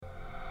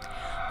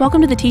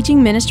Welcome to the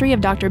teaching ministry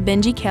of Dr.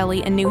 Benji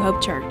Kelly and New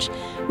Hope Church.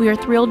 We are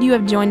thrilled you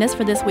have joined us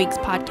for this week's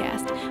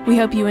podcast. We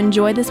hope you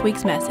enjoy this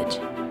week's message.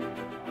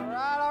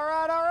 All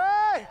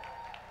right.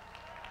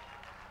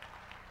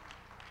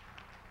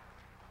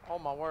 Oh,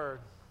 my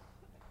word.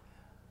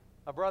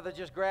 A brother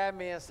just grabbed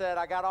me and said,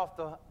 I got off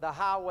the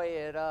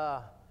highway at,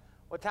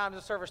 what time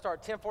does the service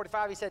start?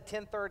 10:45? He said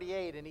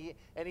 10:38,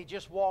 and he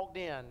just walked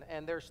in,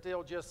 and they're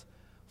still just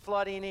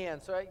flooding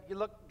in. So you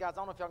look, guys, I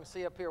don't know if y'all can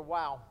see up here.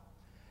 Wow.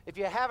 If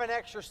you have an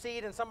extra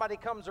seat and somebody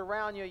comes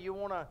around you, you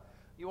want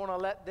to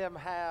let them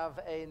have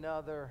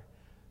another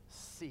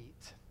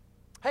seat.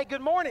 Hey, good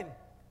morning.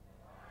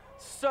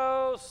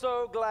 So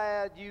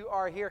glad you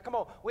are here. Come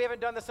on, we haven't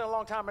done this in a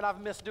long time, and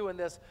I've missed doing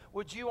this.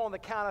 Would you, on the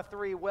count of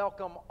three,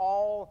 welcome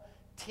all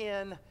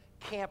 10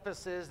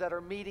 campuses that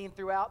are meeting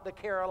throughout the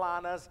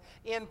Carolinas,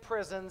 in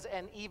prisons,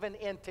 and even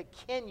into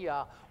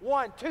Kenya?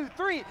 1, 2,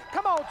 3.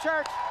 Come on,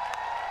 church.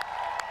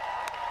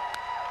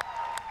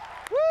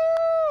 Woo!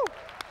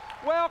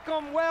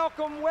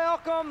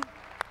 Welcome.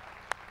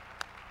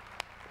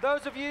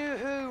 Those of you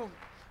who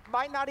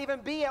might not even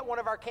be at one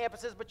of our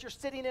campuses, but you're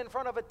sitting in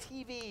front of a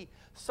TV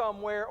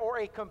somewhere or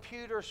a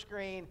computer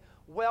screen,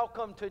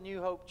 welcome to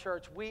New Hope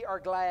Church. We are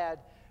glad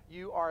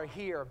you are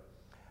here.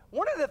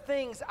 One of the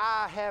things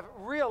I have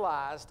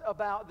realized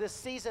about this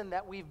season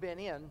that we've been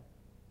in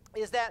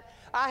is that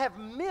I have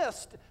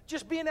missed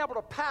just being able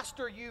to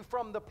pastor you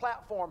from the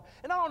platform.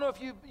 And I don't know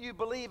if you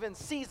believe in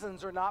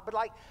seasons or not, but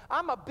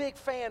I'm a big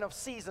fan of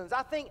seasons.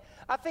 I think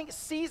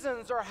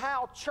seasons are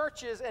how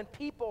churches and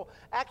people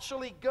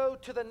actually go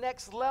to the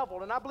next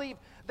level. And I believe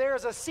there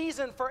is a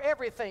season for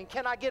everything.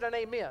 Can I get an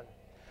amen?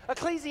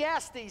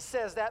 Ecclesiastes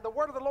says that. The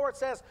word of the Lord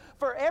says,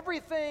 for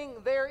everything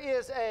there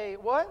is a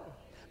what?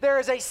 There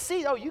is a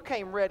season. Oh, you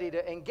came ready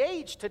to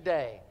engage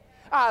today.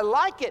 I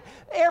like it.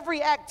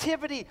 Every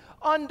activity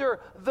under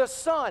the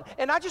sun.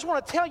 And I just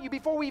want to tell you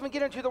before we even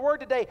get into the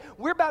word today,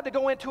 we're about to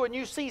go into a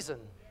new season.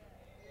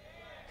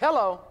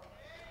 Hello.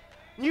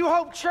 New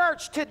Hope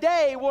Church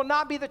today will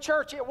not be the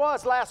church it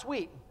was last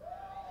week.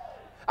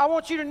 I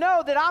want you to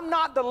know that I'm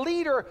not the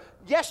leader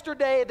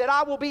yesterday that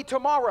I will be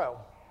tomorrow.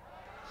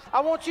 I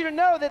want you to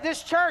know that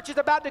this church is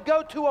about to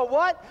go to a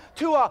what?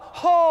 To a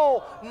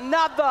whole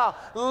nother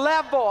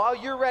level. Oh,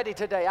 you're ready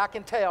today. I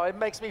can tell. It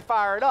makes me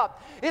fired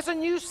up. It's a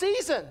new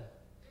season.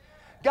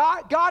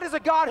 God is a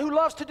God who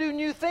loves to do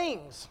new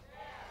things.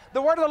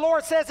 The word of the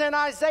Lord says in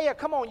Isaiah,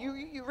 come on,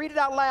 you read it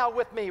out loud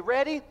with me.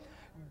 Ready?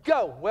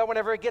 Go. Well,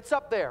 whenever it gets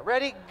up there.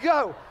 Ready?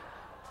 Go.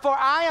 For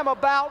I am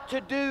about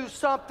to do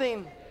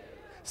something.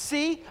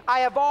 See, I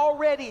have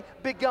already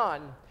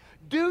begun.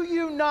 Do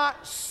you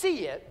not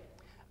see it?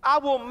 I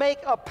will make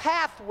a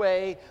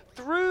pathway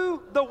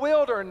through the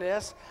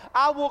wilderness.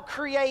 I will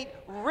create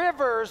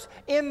rivers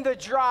in the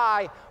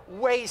dry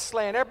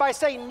wasteland. Everybody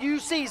say new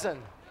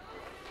season.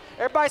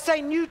 Everybody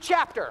say new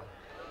chapter.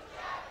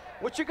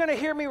 What you're going to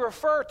hear me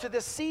refer to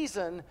this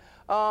season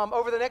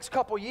over the next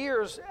couple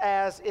years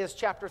as is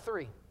chapter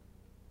 3.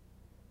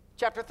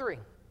 Chapter 3.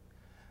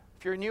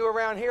 If you're new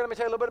around here, let me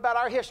tell you a little bit about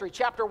our history.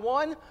 Chapter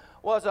 1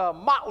 was a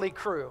motley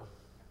crew.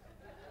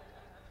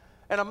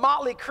 And a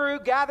motley crew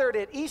gathered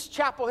at East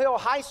Chapel Hill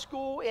High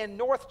School in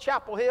North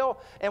Chapel Hill,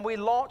 and we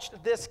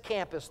launched this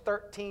campus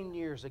 13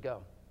 years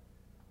ago.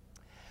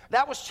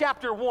 That was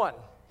chapter 1.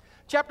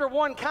 Chapter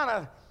 1 kind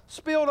of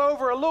spilled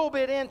over a little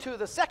bit into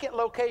the second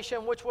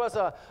location, which was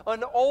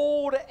an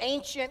old,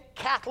 ancient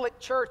Catholic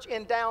church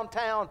in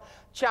downtown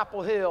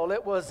Chapel Hill.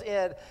 It was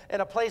in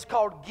a place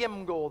called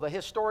Gimgle, the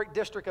historic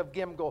district of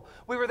Gimgle.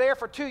 We were there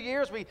for 2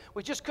 years. We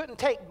just couldn't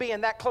take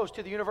being that close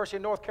to the University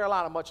of North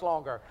Carolina much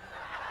longer.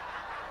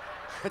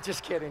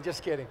 Just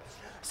kidding.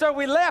 So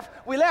we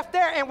left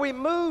there and we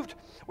moved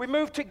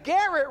to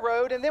Garrett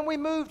Road, and then we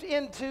moved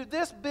into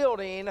this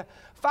building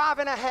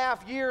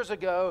 5.5 years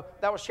ago.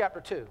 That was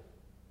chapter 2.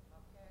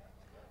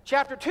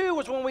 Chapter 2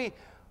 was when we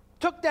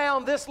took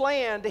down this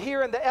land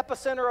here in the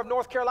epicenter of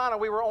North Carolina.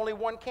 We were only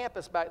one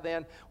campus back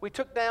then. We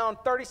took down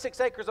 36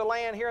 acres of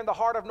land here in the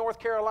heart of North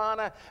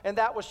Carolina, and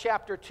that was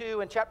chapter 2.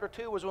 And chapter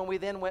 2 was when we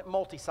then went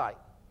multi-site.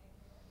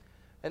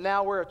 And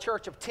now we're a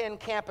church of 10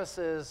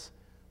 campuses.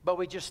 But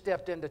we just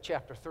stepped into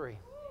chapter 3.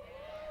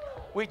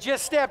 We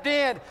just stepped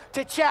in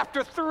to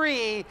chapter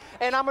 3,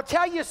 and I'm going to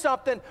tell you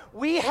something.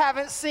 We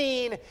haven't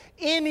seen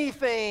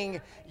anything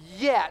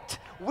yet.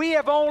 We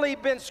have only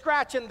been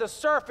scratching the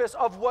surface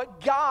of what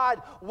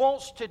God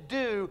wants to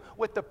do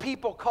with the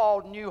people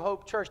called New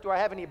Hope Church. Do I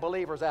have any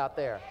believers out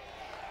there?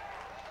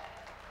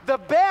 The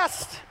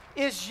best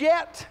is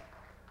yet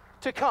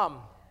to come.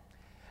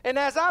 And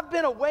as I've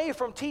been away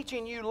from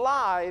teaching you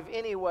live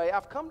anyway,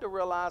 I've come to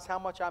realize how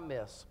much I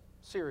miss.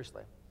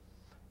 Seriously,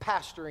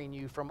 pastoring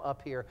you from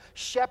up here,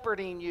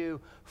 shepherding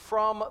you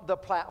from the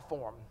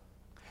platform.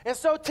 And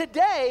so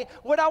today,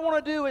 what I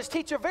want to do is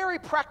teach a very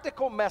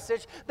practical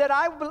message that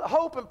I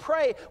hope and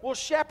pray will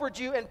shepherd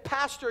you and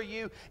pastor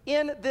you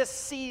in this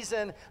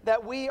season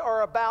that we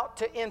are about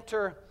to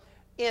enter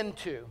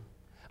into.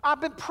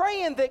 I've been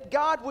praying that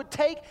God would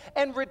take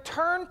and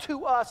return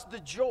to us the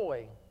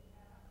joy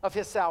of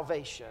His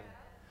salvation.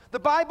 The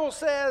Bible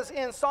says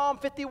in Psalm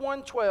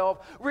 51:12,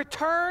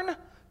 return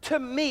to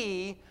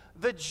me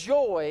the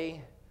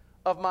joy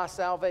of my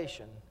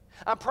salvation.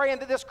 I'm praying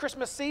that this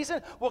Christmas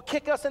season will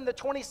kick us into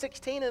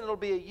 2016, and it'll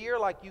be a year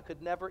like you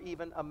could never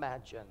even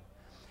imagine.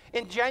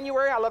 In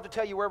January, I love to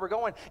tell you where we're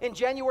going. In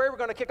January, we're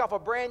going to kick off a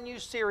brand new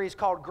series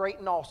called Great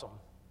and Awesome.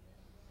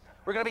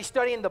 We're going to be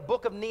studying the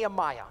book of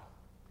Nehemiah.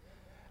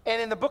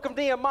 And in the book of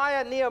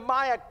Nehemiah,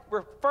 Nehemiah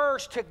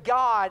refers to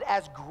God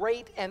as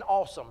great and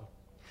awesome.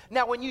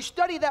 Now, when you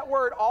study that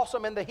word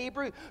awesome in the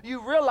Hebrew,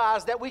 you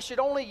realize that we should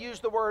only use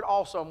the word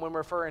awesome when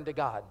referring to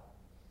God.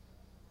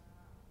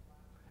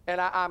 And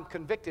I'm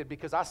convicted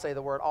because I say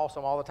the word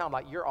awesome all the time,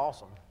 like, you're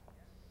awesome.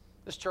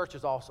 This church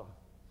is awesome,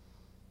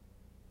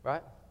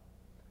 right?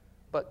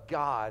 But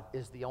God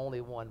is the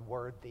only one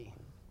worthy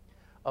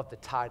of the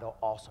title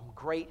awesome.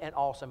 Great and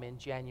awesome in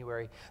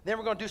January. Then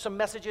we're going to do some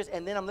messages,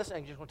 and then I'm just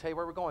going to tell you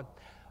where we're going.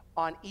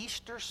 On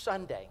Easter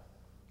Sunday,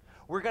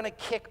 we're going to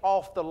kick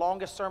off the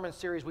longest sermon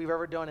series we've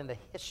ever done in the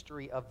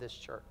history of this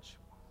church.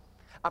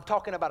 I'm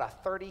talking about a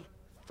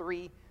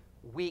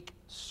 33-week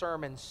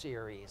sermon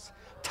series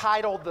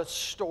titled The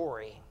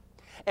Story.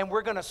 And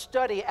we're going to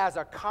study as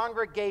a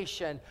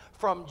congregation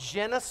from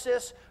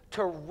Genesis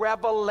to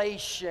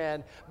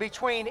Revelation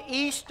between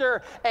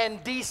Easter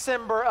and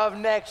December of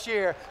next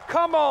year.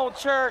 Come on,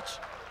 church.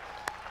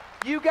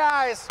 You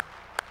guys,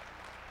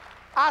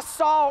 I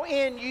saw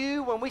in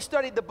you, when we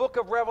studied the book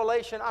of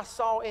Revelation, I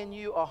saw in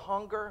you a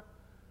hunger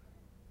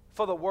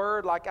for the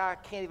word like I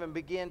can't even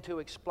begin to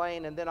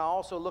explain. And then I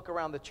also look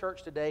around the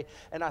church today,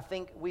 and I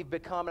think we've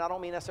become, and I don't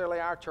mean necessarily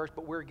our church,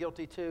 but we're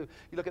guilty too.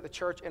 You look at the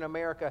church in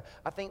America,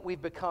 I think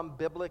we've become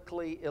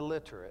biblically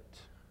illiterate.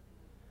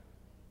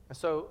 And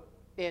so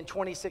in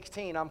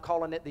 2016, I'm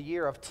calling it the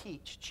year of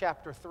Teach,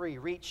 chapter 3.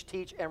 Reach,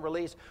 teach, and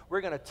release.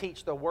 We're going to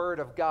teach the Word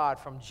of God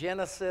from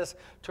Genesis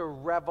to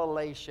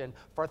Revelation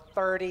for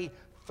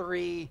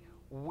 33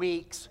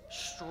 weeks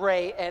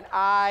straight. And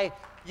I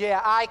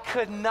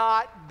could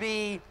not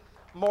be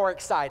more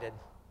excited.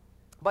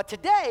 But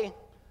today,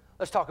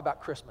 let's talk about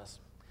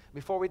Christmas.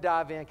 Before we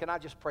dive in, can I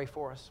just pray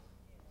for us?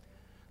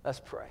 Let's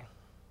pray.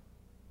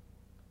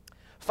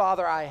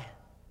 Father, I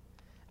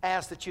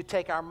ask that you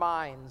take our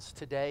minds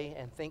today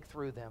and think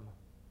through them.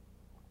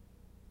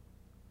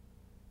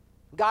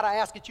 God, I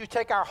ask that you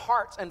take our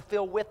hearts and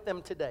fill with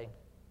them today.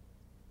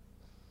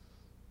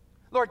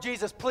 Lord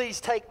Jesus, please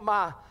take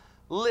my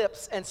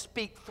lips and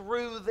speak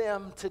through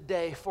them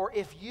today. For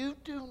if you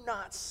do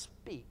not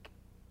speak,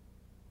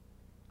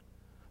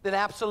 then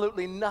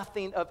absolutely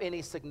nothing of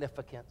any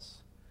significance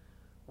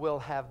will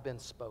have been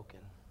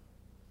spoken.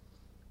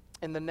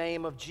 In the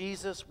name of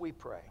Jesus, we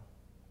pray.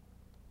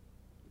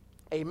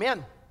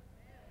 Amen.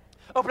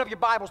 Open up your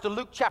Bibles to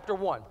Luke chapter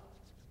 1.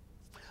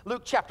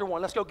 Luke chapter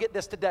 1. Let's go get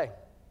this today.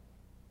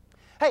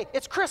 Hey,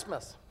 it's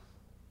Christmas.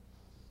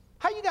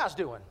 How you guys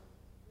doing?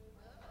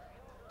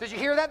 Did you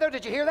hear that, though?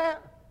 Did you hear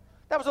that?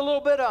 That was a little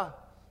bit of,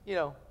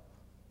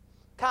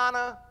 kind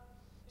of.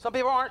 Some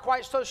people aren't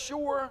quite so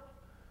sure.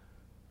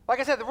 Like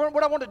I said,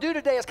 what I want to do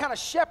today is kind of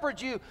shepherd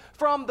you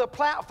from the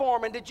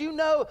platform. And did you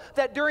know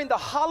that during the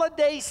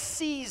holiday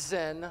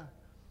season,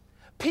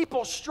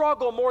 people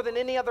struggle more than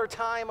any other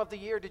time of the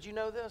year? Did you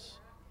know this?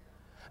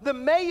 The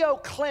Mayo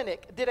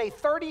Clinic did a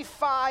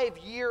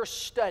 35-year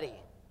study.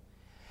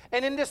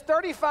 And in this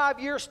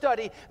 35-year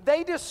study,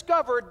 they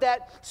discovered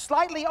that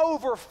slightly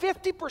over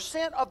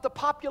 50% of the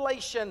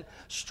population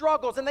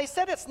struggles. And they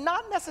said it's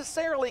not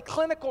necessarily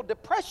clinical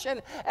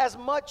depression as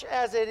much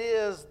as it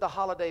is the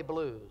holiday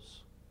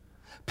blues.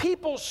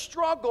 People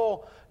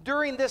struggle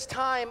during this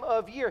time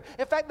of year.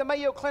 In fact, the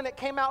Mayo Clinic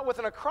came out with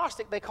an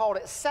acrostic. They called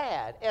it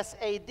SAD,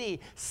 S-A-D,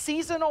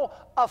 Seasonal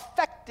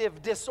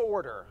Affective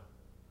Disorder.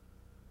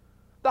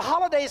 The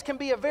holidays can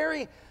be a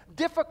very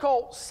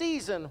difficult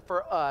season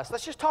for us.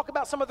 Let's just talk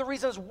about some of the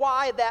reasons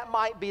why that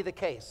might be the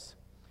case.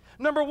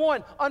 Number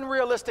one,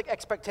 unrealistic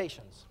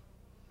expectations.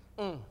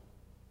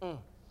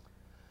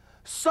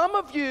 Some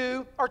of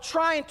you are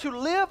trying to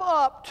live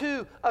up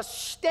to a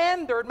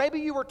standard. Maybe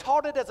you were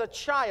taught it as a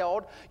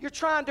child. You're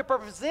trying to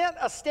present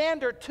a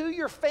standard to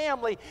your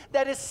family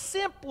that is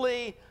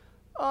simply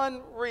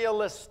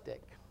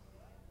unrealistic.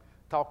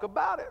 Talk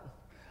about it.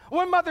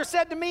 One mother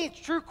said to me,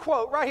 true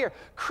quote right here,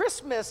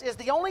 Christmas is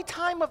the only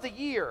time of the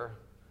year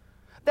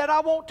that I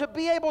want to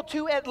be able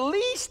to at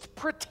least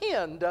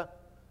pretend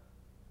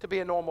to be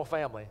a normal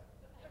family.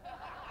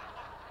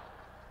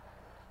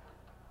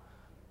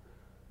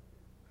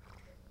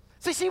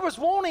 See, she was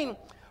wanting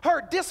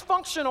her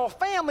dysfunctional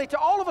family to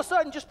all of a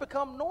sudden just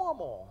become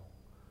normal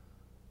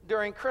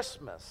during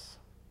Christmas.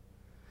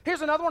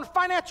 Here's another one,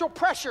 financial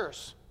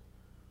pressures.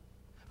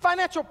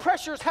 Financial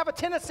pressures have a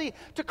tendency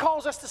to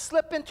cause us to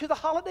slip into the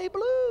holiday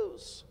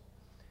blues.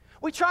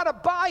 We try to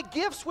buy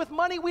gifts with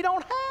money we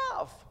don't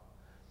have.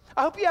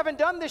 I hope you haven't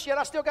done this yet.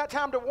 I still got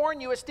time to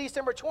warn you. It's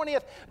December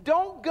 20th.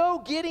 Don't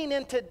go getting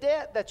into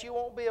debt that you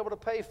won't be able to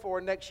pay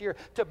for next year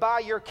to buy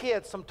your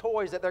kids some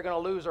toys that they're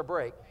going to lose or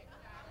break.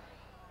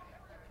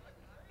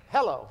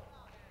 Hello.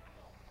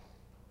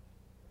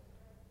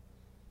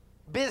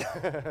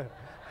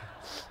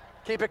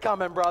 Keep it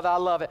coming, brother. I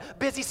love it.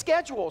 Busy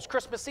schedules.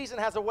 Christmas season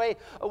has a way,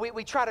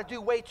 we try to do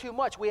way too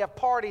much. We have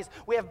parties,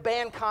 we have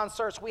band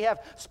concerts, we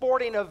have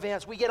sporting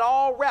events. We get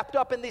all wrapped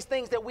up in these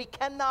things that we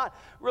cannot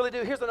really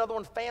do. Here's another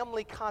one,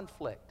 family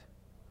conflict.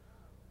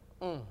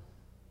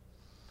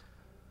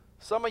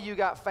 Some of you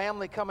got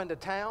family coming to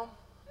town,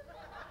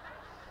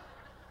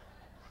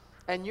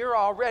 and you're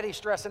already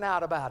stressing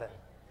out about it.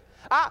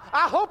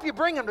 I hope you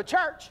bring them to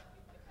church.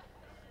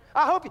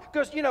 I hope you,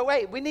 because,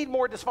 hey, we need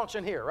more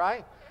dysfunction here,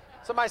 right?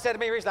 Somebody said to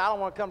me recently, I don't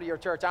want to come to your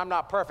church. I'm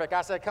not perfect.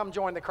 I said, come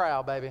join the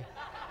crowd, baby.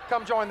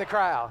 Come join the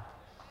crowd.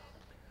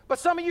 But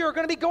some of you are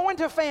going to be going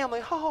to a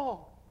family.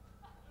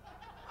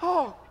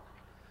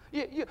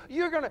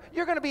 You're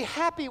going to be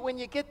happy when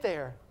you get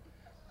there.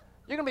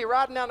 You're going to be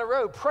riding down the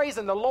road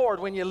praising the Lord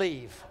when you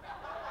leave.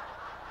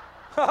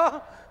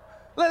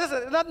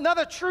 Listen,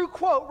 another true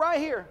quote right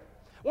here.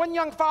 One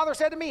young father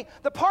said to me,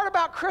 the part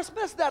about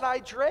Christmas that I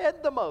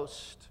dread the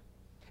most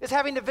is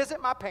having to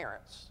visit my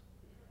parents.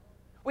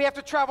 We have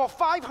to travel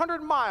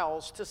 500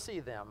 miles to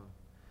see them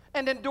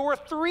and endure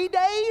 3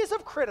 days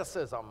of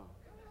criticism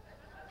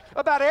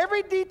about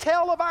every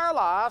detail of our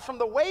lives, from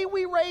the way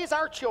we raise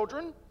our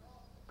children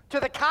to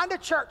the kind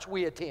of church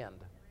we attend.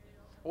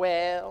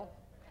 Well,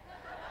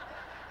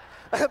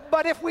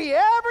 but if we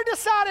ever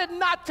decided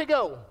not to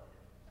go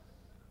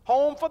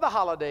home for the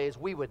holidays,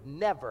 we would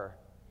never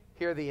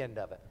hear the end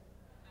of it.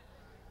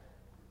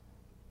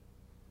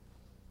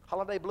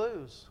 Holiday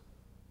blues.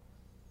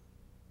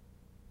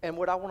 And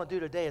what I want to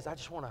do today is I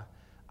just want to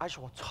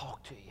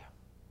talk to you.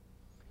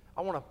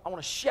 I want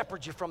to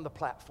shepherd you from the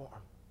platform.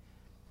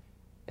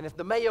 And if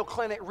the Mayo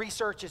Clinic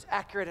research is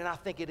accurate, and I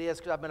think it is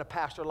because I've been a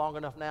pastor long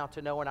enough now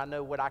to know, and I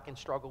know what I can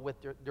struggle with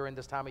during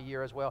this time of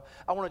year as well,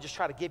 I want to just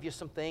try to give you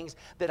some things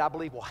that I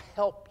believe will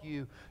help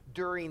you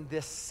during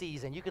this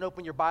season. You can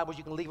open your Bibles.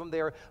 You can leave them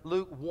there.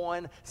 Luke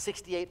 1,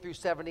 68 through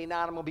 79.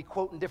 I'm going to be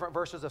quoting different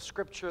verses of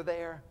Scripture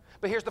there.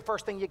 But here's the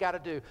first thing you got to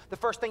do. The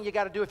first thing you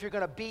got to do if you're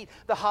going to beat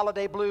the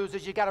holiday blues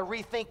is you got to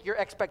rethink your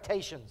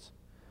expectations.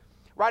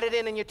 Write it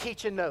in your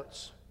teaching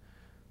notes.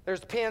 There's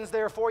pens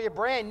there for you,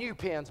 brand new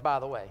pens, by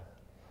the way.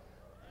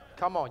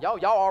 Come on,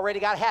 y'all already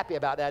got happy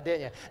about that,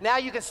 didn't you? Now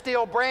you can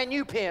steal brand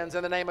new pens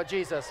in the name of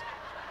Jesus.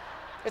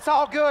 It's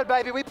all good,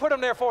 baby. We put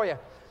them there for you.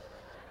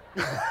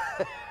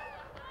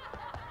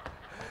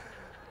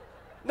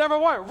 Number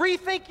one,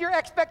 rethink your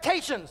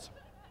expectations.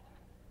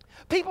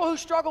 People who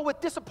struggle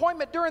with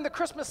disappointment during the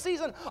Christmas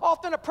season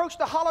often approach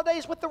the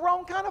holidays with the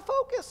wrong kind of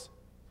focus.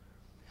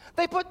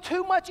 They put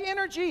too much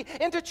energy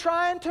into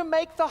trying to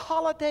make the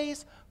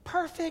holidays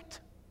perfect.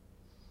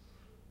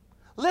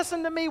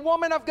 Listen to me,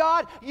 woman of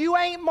God, you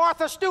ain't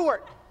Martha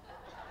Stewart.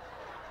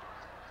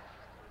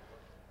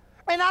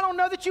 And I don't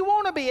know that you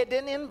want to be. It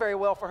didn't end very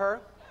well for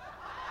her.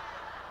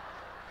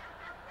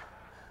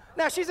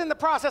 Now, she's in the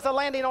process of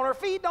landing on her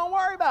feet. Don't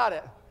worry about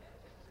it.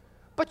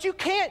 But you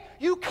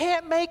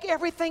can't make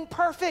everything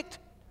perfect.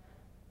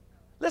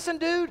 Listen,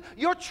 dude,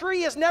 your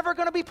tree is never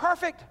going to be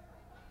perfect.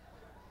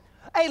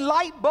 A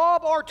light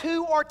bulb or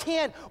 2 or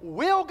 10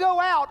 will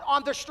go out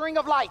on the string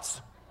of lights.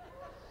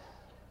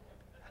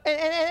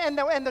 And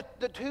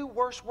the two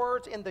worst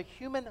words in the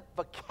human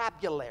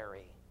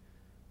vocabulary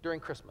during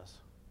Christmas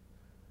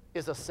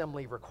is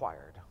assembly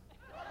required.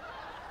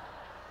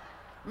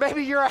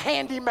 Maybe you're a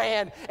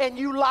handyman and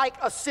you like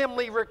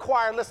assembly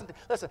required. Listen,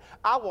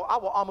 I will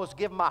almost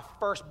give my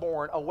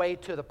firstborn away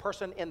to the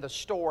person in the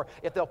store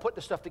if they'll put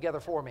the stuff together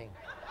for me.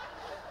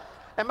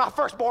 And my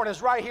firstborn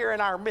is right here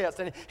in our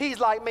midst, and he's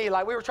like me.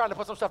 Like, we were trying to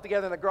put some stuff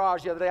together in the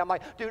garage the other day. I'm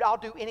like, dude, I'll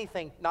do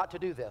anything not to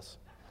do this.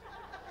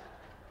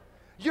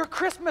 Your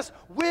Christmas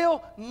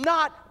will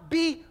not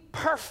be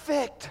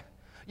perfect.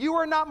 You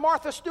are not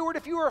Martha Stewart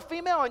if you are a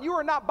female, and you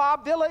are not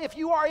Bob Villa if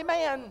you are a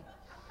man.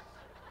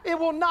 It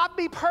will not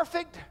be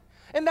perfect,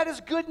 and that is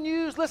good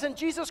news. Listen,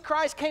 Jesus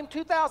Christ came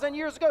 2,000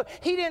 years ago.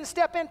 He didn't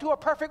step into a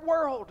perfect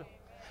world.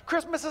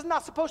 Christmas is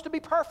not supposed to be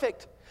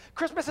perfect.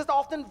 Christmas is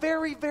often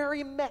very,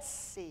 very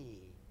messy.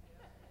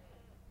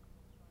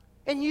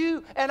 And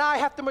you and I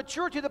have to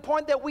mature to the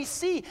point that we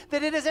see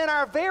that it is in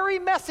our very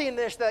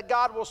messiness that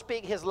God will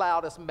speak his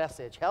loudest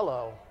message.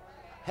 Hello.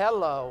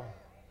 Hello.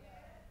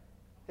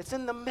 It's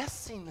in the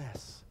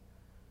messiness.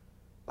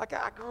 Like,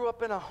 I grew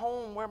up in a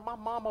home where my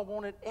mama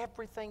wanted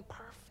everything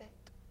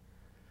perfect.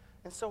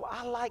 And so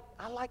I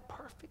like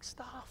perfect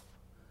stuff.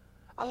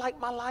 I like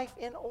my life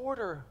in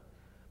order.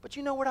 But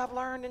you know what I've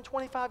learned in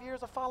 25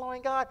 years of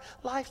following God?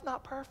 Life's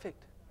not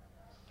perfect.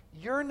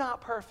 You're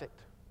not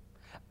perfect.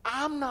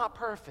 I'm not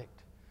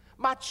perfect.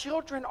 My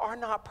children are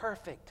not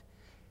perfect.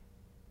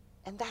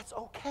 And that's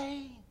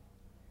okay.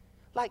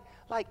 Like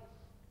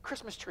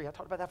Christmas tree. I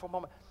talked about that for a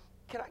moment.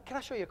 Can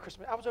I show you a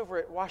Christmas? I was over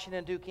at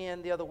Washington Duke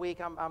Inn the other week.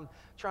 I'm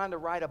trying to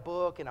write a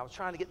book, and I was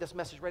trying to get this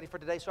message ready for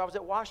today. So I was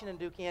at Washington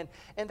Duke Inn,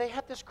 and they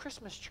had this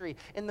Christmas tree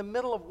in the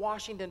middle of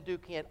Washington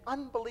Duke Inn.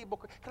 Unbelievable.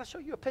 Can I show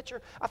you a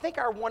picture? I think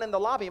our one in the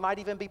lobby might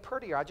even be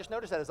prettier. I just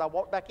noticed that as I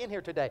walked back in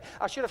here today.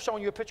 I should have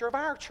shown you a picture of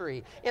our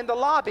tree in the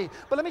lobby.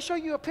 But let me show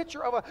you a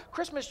picture of a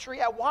Christmas tree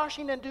at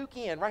Washington Duke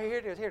Inn. Right here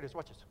it is. Here it is.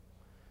 Watch this.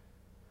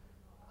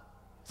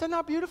 Is that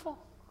not beautiful?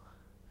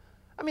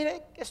 I mean,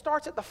 it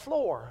starts at the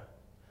floor,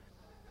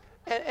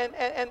 and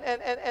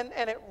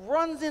it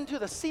runs into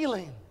the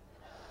ceiling.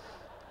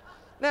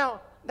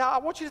 Now I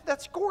want you to,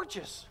 that's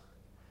gorgeous.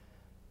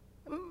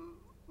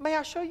 May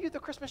I show you the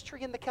Christmas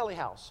tree in the Kelly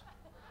house?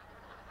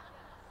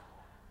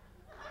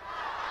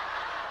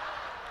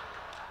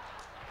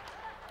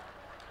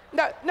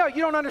 No,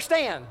 you don't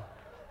understand.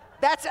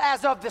 That's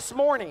as of this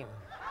morning.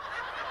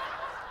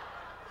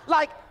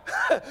 Like,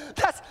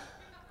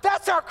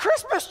 that's our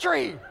Christmas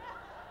tree.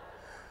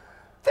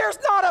 There's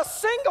not a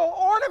single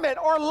ornament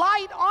or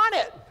light on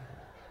it.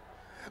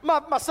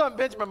 My son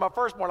Benjamin, my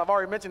firstborn, I've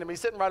already mentioned him.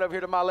 He's sitting right over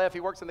here to my left. He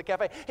works in the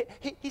cafe.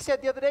 He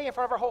said the other day in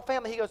front of our whole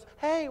family, he goes,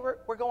 hey,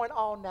 we're going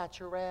all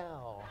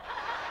natural.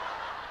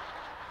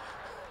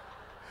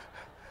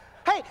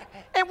 Hey,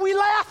 and we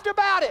laughed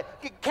about it.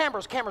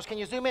 Cameras, can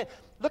you zoom in?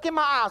 Look in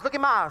my eyes, look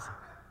in my eyes.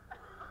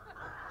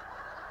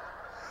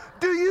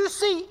 Do you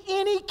see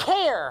any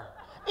care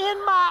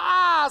in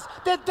my eyes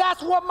that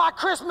that's what my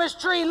Christmas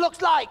tree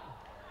looks like?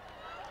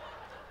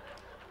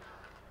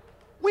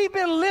 We've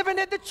been living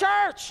at the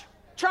church,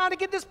 trying to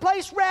get this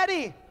place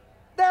ready.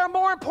 There are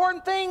more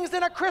important things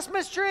than a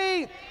Christmas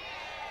tree.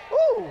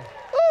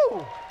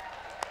 Ooh,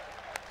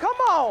 come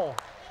on.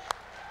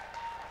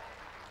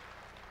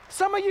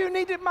 Some of you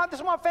need to, this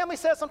is what my family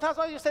says sometimes,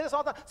 I say this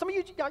all the time. Some of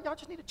you, y'all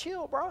just need to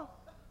chill, bro.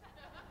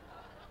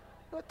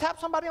 Tap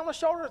somebody on the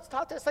shoulder,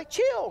 say,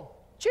 chill,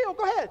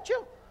 go ahead,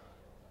 chill.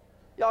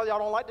 Y'all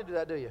don't like to do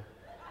that, do you?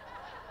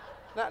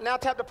 Now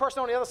tap the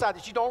person on the other side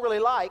that you don't really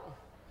like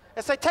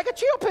and say, take a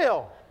chill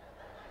pill.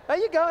 There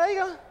you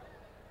go.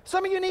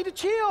 Some of you need to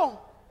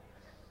chill.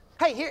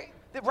 Hey, here,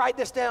 write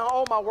this down.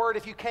 Oh, my word,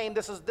 if you came,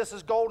 this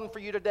is golden for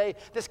you today.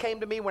 This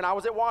came to me when I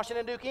was at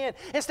Washington Duke Inn.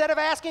 Instead of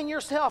asking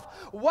yourself,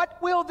 what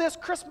will this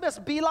Christmas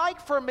be like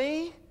for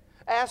me?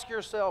 Ask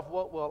yourself,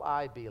 what will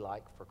I be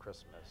like for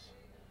Christmas?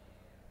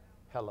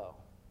 Hello.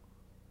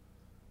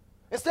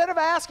 Instead of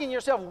asking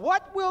yourself,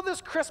 what will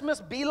this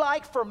Christmas be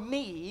like for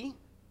me?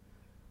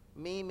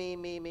 Me.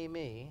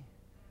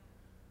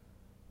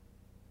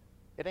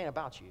 It ain't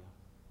about you.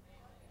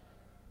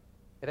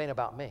 It ain't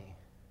about me.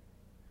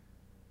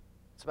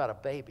 It's about a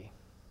baby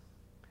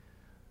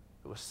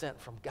who was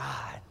sent from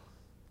God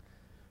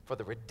for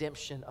the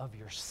redemption of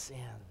your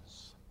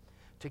sins,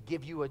 to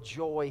give you a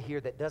joy here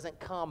that doesn't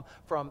come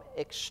from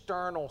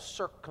external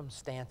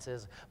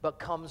circumstances, but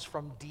comes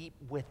from deep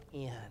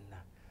within.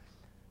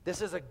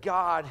 This is a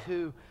God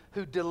who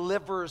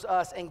delivers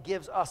us and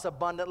gives us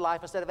abundant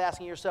life. Instead of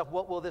asking yourself,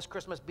 what will this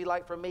Christmas be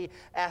like for me?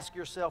 Ask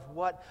yourself,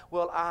 what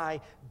will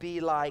I be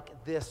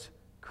like this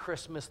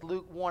Christmas?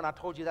 Luke 1, I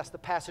told you that's the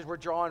passage we're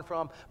drawing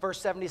from. Verse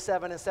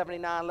 77 and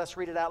 79, let's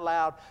read it out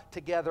loud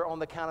together on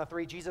the count of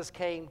three. Jesus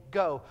came,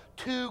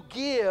 to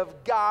give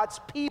God's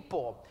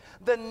people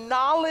the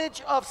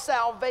knowledge of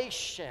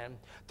salvation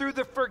through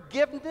the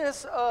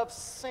forgiveness of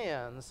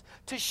sins,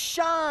 to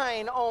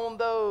shine on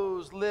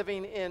those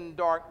living in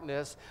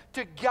darkness,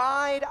 to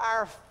guide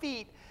our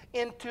feet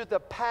into the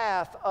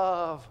path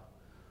of.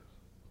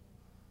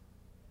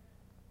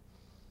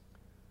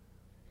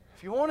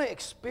 If you want to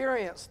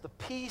experience the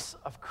peace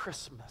of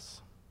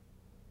Christmas,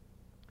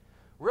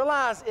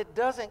 realize it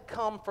doesn't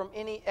come from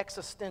any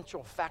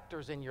existential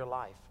factors in your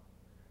life.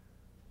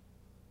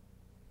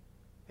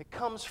 It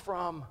comes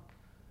from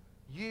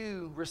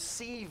you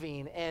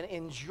receiving and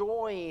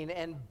enjoying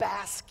and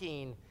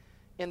basking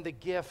in the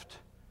gift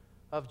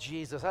of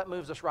Jesus. That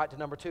moves us right to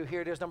number two.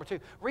 Here it is, number two.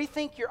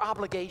 Rethink your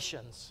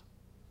obligations.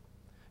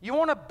 You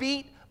want to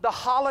beat the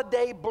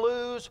holiday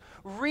blues?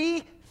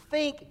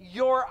 Rethink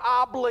your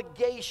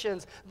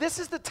obligations. This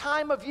is the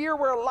time of year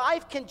where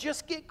life can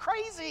just get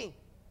crazy.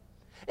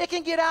 It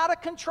can get out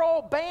of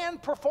control.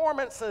 Band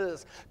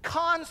performances,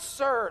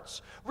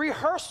 concerts,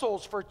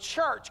 rehearsals for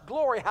church.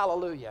 Glory,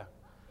 hallelujah.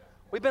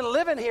 We've been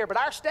living here, but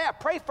our staff,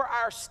 pray for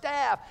our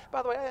staff.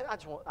 By the way,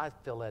 I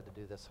feel led to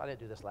do this. I didn't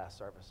do this last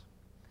service.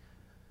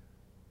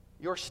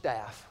 Your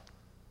staff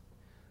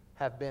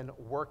have been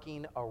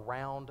working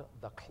around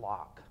the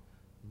clock,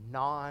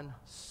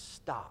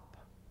 non-stop,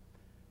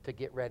 to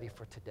get ready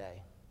for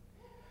today.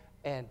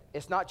 And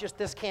it's not just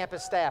this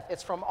campus staff,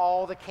 it's from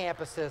all the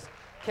campuses.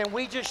 Can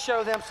we just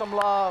show them some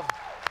love?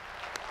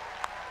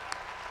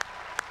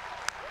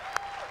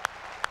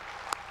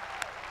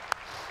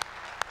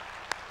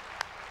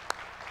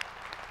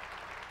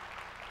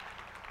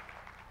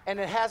 And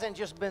it hasn't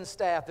just been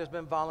staff, there's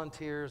been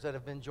volunteers that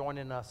have been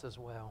joining us as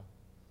well.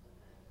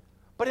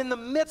 But in the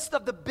midst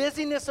of the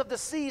busyness of the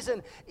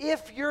season,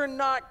 if you're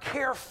not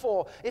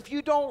careful, if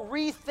you don't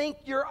rethink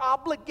your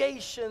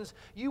obligations,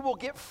 you will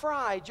get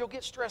fried, you'll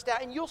get stressed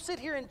out, and you'll sit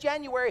here in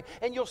January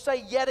and you'll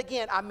say, yet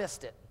again, I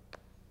missed it.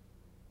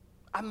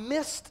 I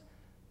missed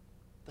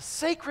the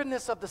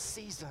sacredness of the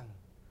season.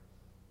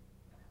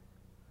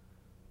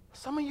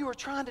 Some of you are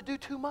trying to do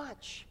too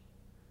much.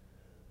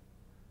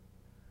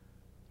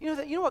 You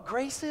know what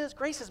grace is?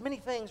 Grace is many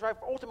things, right?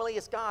 Ultimately,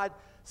 it's God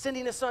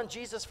sending His Son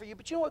Jesus for you.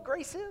 But you know what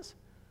grace is?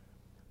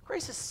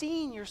 Grace is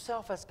seeing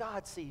yourself as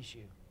God sees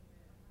you.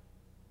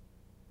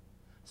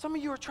 Some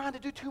of you are trying to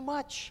do too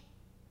much.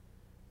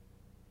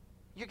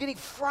 You're getting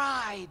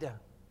fried.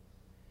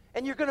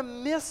 And you're going to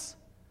miss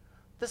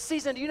the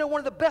season. Do you know one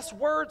of the best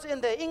words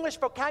in the English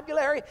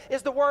vocabulary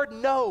is the word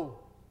no?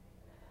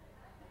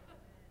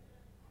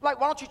 Like,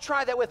 why don't you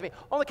try that with me?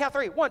 On the count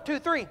of 3. 1, 2,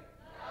 3. No.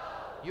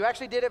 You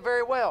actually did it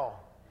very well.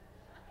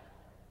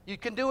 You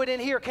can do it in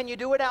here. Can you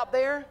do it out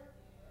there?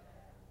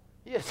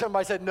 Yeah,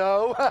 somebody said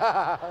no.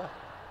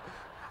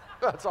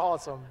 That's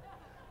awesome.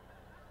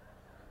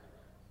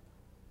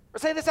 Or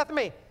say this after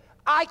me.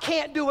 I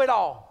can't do it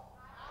all.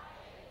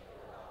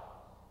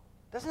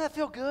 Doesn't that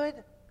feel good?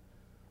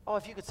 Oh,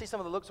 if you could see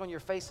some of the looks on your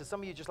faces.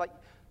 Some of you just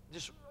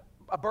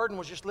a burden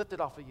was just lifted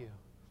off of you.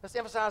 Let's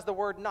emphasize the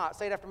word not.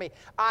 Say it after me.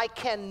 I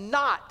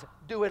cannot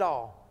do it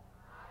all.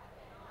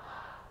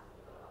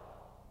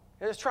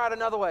 Let's try it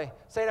another way.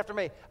 Say it after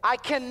me. I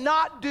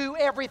cannot do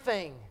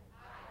everything.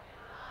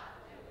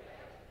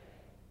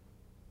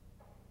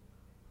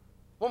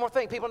 One more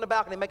thing, people in the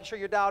balcony, making sure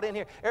you're dialed in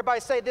here.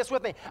 Everybody say this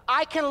with me.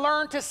 I can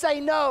learn to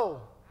say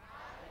no.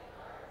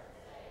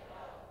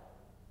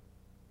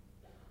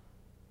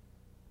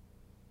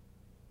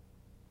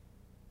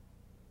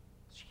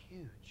 It's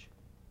huge.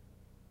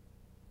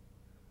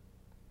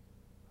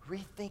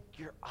 Rethink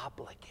your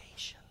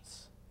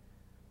obligations.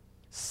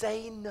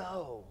 Say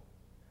no.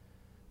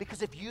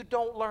 Because if you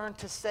don't learn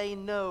to say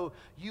no,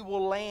 you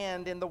will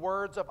land, in the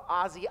words of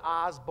Ozzy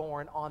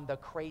Osbourne, on the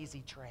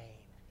crazy train.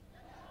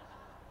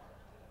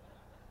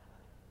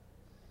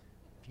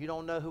 If you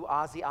don't know who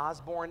Ozzy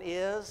Osbourne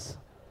is,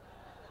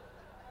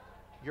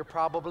 you're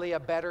probably a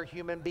better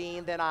human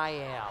being than I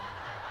am.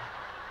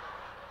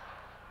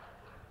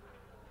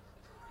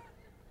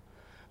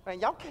 Man,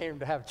 y'all came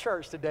to have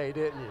church today,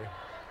 didn't you?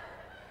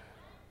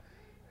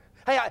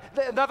 Hey,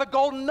 another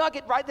golden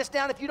nugget, write this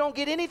down. If you don't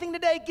get anything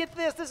today, get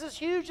this. This is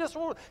huge. This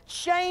will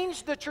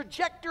change the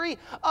trajectory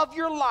of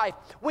your life.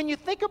 When you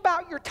think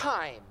about your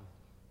time,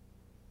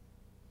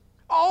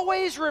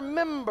 always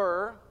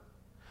remember,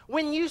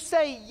 when you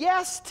say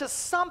yes to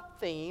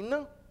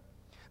something,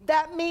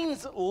 that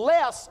means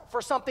less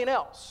for something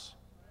else.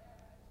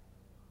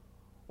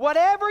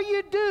 Whatever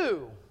you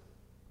do,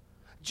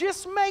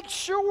 just make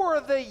sure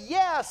the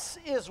yes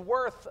is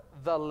worth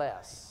the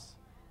less.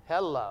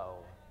 Hello.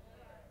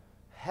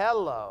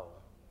 Hello.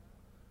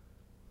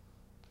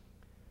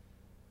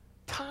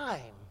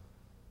 Time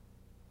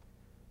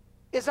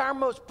is our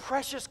most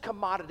precious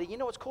commodity. You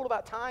know what's cool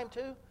about time,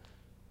 too?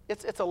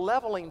 It's a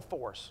leveling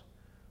force.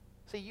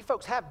 See, you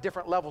folks have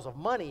different levels of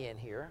money in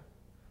here,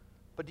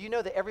 but do you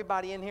know that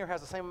everybody in here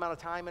has the same amount of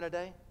time in a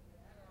day?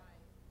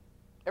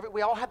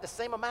 We all have the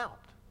same amount.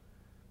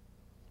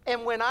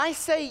 And when I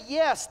say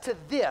yes to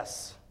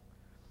this,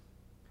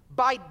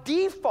 by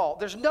default,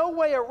 there's no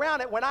way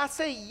around it. When I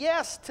say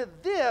yes to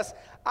this,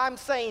 I'm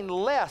saying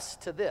less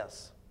to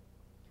this.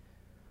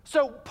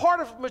 So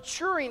part of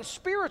maturing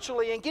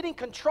spiritually and getting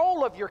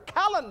control of your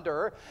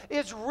calendar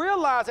is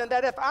realizing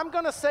that if I'm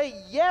going to say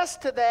yes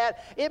to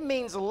that, it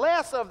means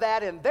less of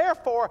that, and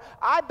therefore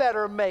I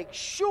better make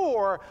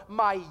sure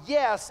my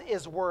yes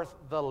is worth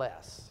the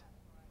less.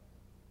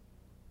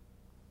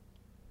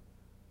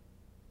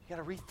 You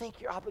got to rethink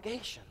your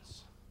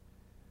obligations.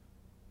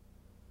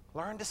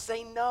 Learn to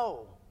say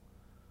no.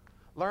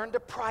 Learn to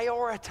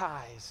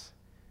prioritize.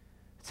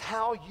 It's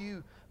how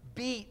you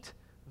beat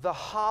the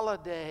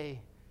holiday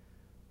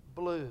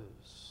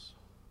blues.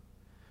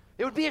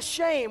 It would be a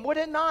shame, would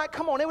it not?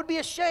 Come on, it would be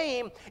a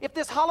shame if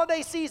this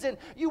holiday season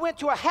you went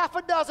to a half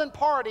a dozen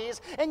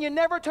parties and you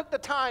never took the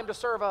time to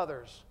serve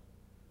others.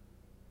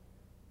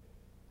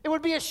 It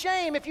would be a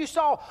shame if you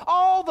saw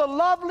all the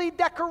lovely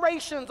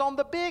decorations on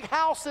the big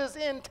houses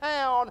in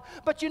town,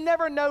 but you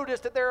never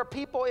noticed that there are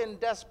people in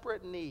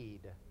desperate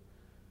need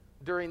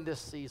during this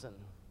season.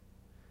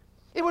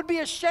 It would be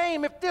a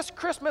shame if this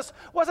Christmas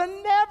was a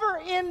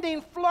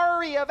never-ending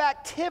flurry of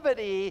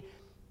activity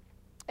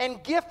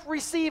and gift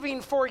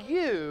receiving for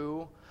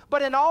you,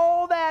 but in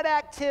all that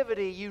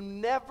activity, you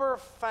never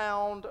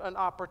found an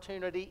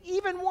opportunity,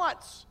 even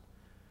once,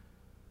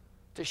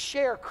 to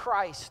share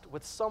Christ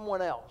with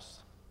someone else,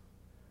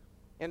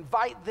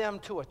 invite them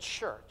to a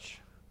church,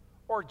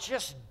 or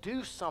just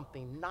do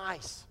something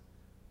nice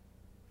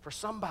for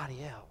somebody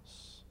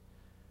else.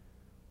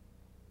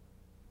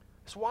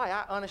 That's why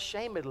I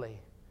unashamedly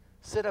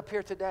sit up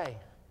here today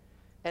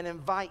and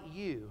invite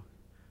you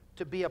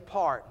to be a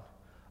part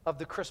of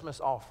the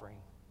Christmas offering.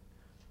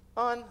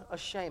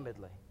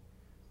 Unashamedly.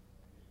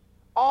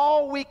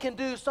 All we can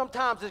do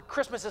sometimes at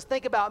Christmas is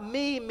think about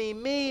me.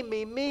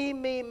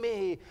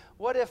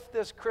 What if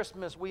this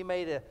Christmas we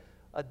made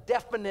a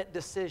definite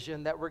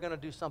decision that we're going to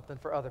do something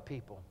for other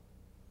people?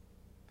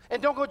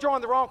 And don't go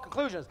drawing the wrong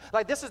conclusions.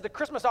 Like, this is the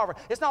Christmas offering.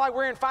 It's not like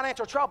we're in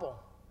financial trouble.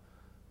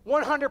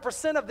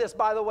 100% of this,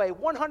 by the way,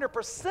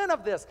 100%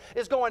 of this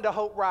is going to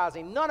Hope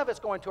Rising. None of it's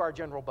going to our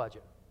general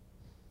budget.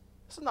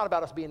 This is not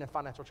about us being in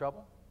financial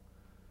trouble.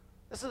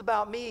 This is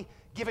about me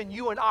giving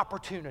you an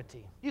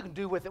opportunity. You can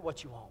do with it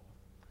what you want.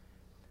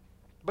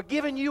 But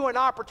giving you an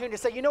opportunity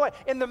to say, you know what,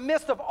 in the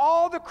midst of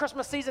all the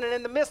Christmas season and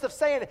in the midst of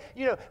saying,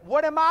 you know,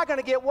 what am I going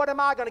to get? What am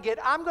I going to get?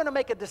 I'm going to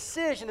make a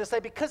decision to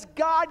say, because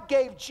God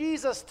gave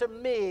Jesus to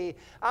me,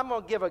 I'm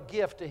going to give a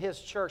gift to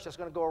his church that's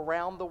going to go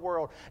around the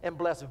world and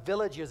bless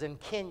villages in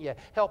Kenya,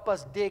 help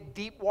us dig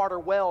deep water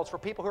wells for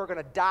people who are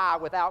going to die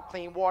without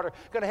clean water,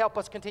 going to help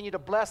us continue to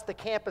bless the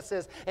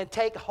campuses and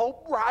take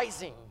Hope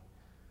Rising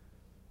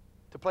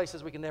to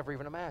places we can never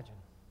even imagine.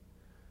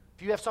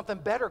 If you have something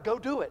better, go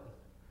do it.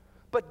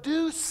 But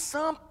do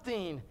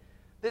something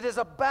that is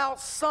about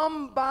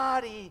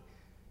somebody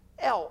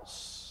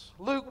else.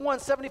 Luke 1,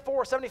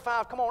 74,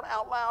 75, come on,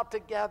 out loud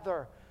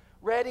together.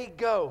 Ready,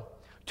 go.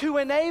 To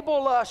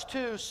enable us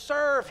to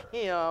serve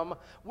him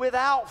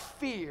without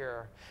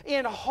fear,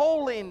 in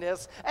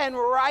holiness and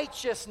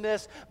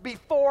righteousness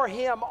before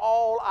him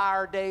all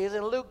our days.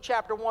 In Luke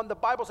chapter 1, the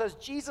Bible says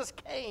Jesus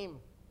came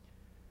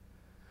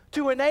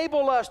to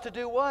enable us to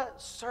do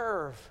what?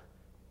 Serve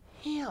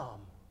him.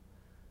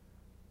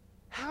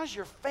 How's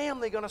your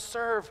family going to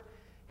serve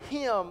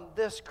him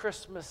this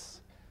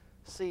Christmas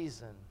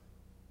season?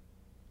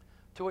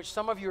 To which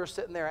some of you are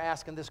sitting there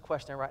asking this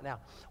question right now.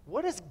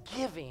 What is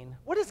giving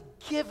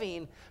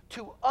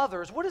to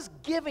others, what does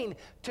giving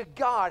to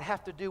God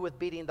have to do with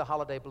beating the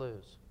holiday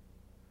blues?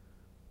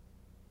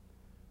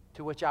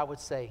 To which I would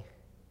say,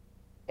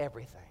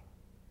 everything.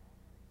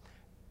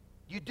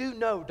 You do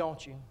know,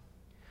 don't you,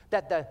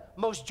 that the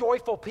most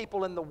joyful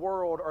people in the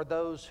world are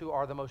those who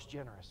are the most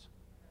generous.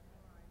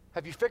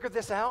 Have you figured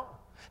this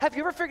out? Have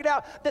you ever figured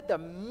out that the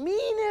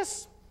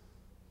meanest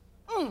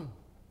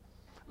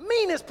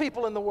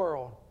people in the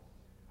world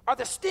are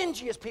the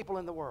stingiest people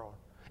in the world?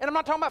 And I'm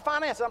not talking about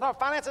finances. I'm talking about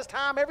finances,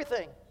 time,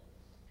 everything.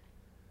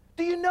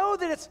 Do you know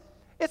that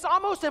it's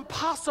almost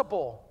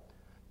impossible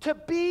to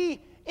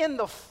be in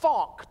the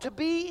funk, to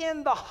be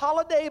in the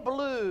holiday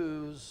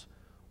blues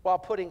while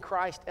putting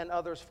Christ and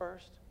others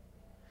first?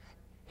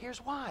 Here's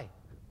why.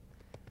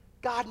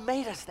 God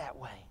made us that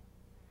way.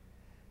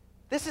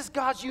 This is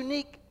God's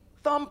unique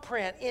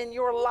thumbprint in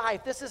your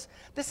life. This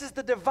is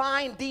the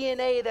divine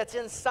DNA that's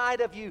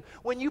inside of you.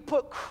 When you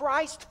put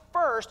Christ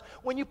first,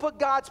 when you put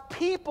God's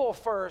people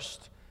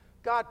first,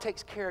 God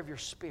takes care of your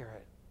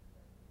spirit.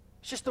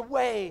 It's just the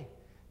way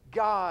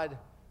God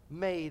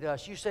made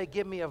us. You say,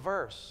 give me a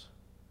verse.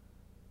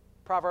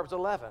 Proverbs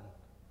 11.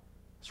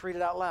 Let's read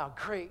it out loud.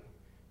 Great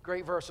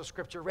verse of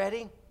Scripture.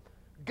 Ready?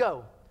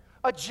 Go.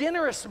 A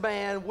generous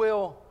man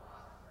will...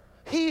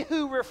 He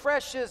who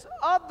refreshes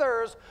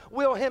others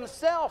will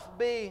himself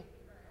be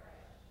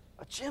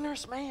a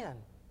generous man.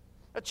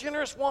 A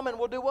generous woman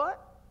will do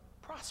what?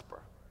 Prosper.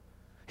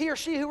 He or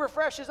she who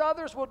refreshes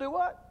others will do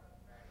what?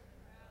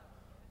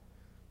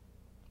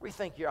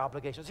 Rethink your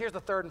obligations. Here's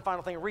the third and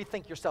final thing.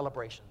 Rethink your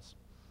celebrations.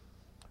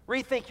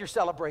 Rethink your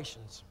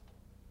celebrations.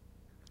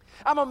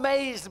 I'm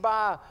amazed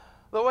by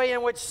the way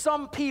in which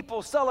some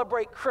people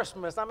celebrate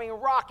Christmas. I mean,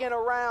 rocking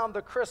around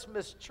the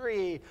Christmas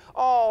tree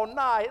all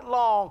night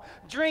long,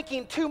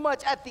 drinking too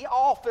much at the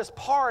office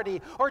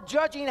party, or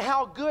judging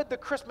how good the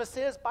Christmas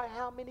is by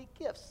how many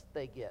gifts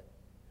they get.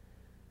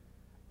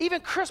 Even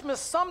Christmas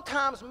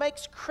sometimes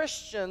makes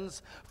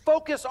Christians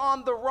focus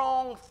on the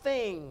wrong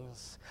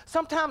things.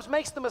 Sometimes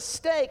makes the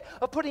mistake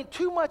of putting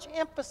too much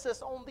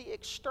emphasis on the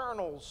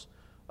externals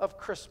of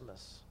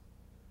Christmas.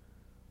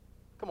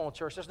 Come on,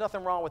 church, there's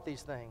nothing wrong with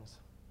these things.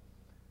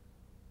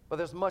 But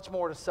there's much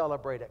more to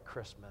celebrate at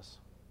Christmas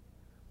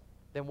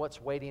than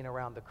what's waiting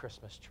around the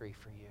Christmas tree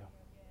for you.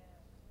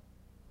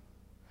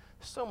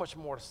 There's so much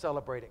more to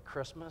celebrate at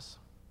Christmas.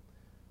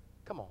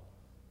 Come on.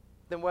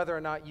 Than whether or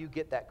not you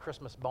get that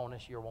Christmas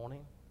bonus you're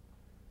wanting.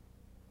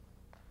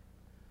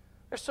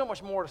 There's so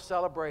much more to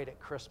celebrate at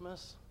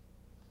Christmas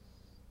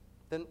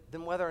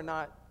than whether or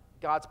not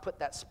God's put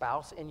that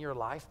spouse in your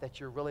life that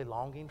you're really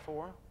longing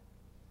for.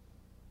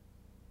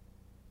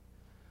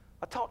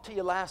 I talked to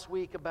you last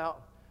week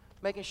about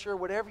making sure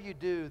whatever you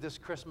do this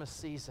Christmas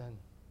season,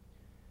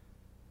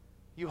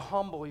 you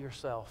humble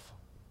yourself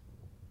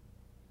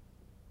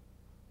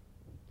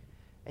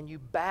and you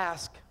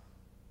bask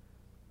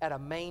at a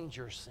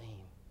manger scene.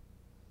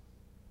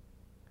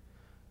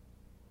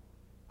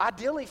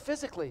 Ideally,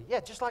 physically, yeah,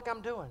 just like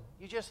I'm doing.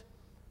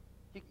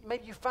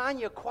 Maybe you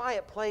find you a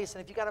quiet place,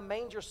 and if you got a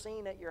manger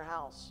scene at your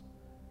house,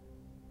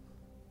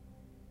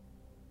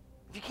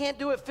 if you can't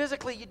do it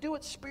physically, you do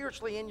it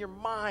spiritually in your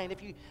mind.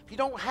 If you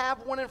don't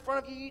have one in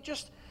front of you, you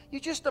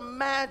just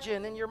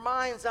imagine in your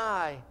mind's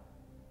eye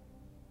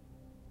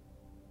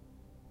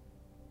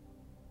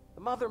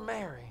the Mother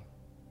Mary,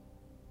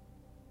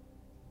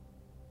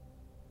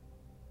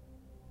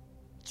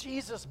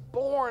 Jesus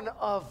born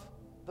of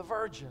the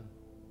Virgin,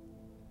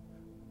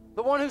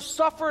 the one who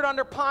suffered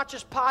under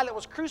Pontius Pilate,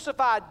 was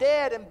crucified,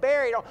 dead, and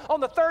buried. On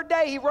the third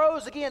day, he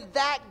rose again.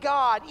 That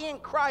God in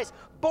Christ,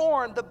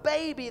 born, the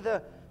baby,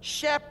 the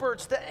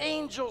shepherds, the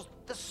angels,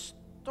 the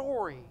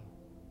story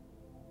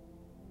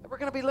that we're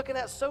going to be looking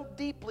at so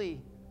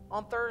deeply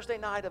on Thursday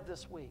night of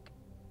this week.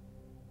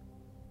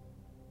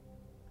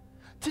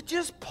 To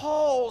just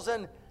pause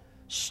and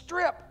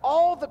strip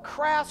all the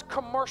crass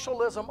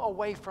commercialism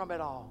away from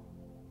it all.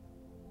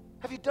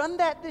 Have you done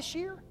that this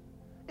year?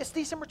 It's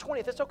December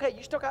 20th. It's okay.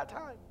 You still got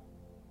time.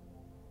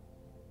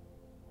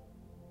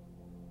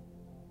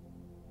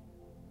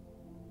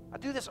 I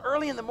do this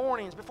early in the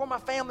mornings before my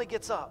family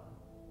gets up.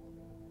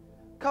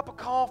 Cup of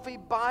coffee,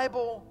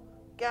 Bible,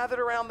 gathered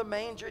around the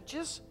manger,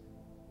 just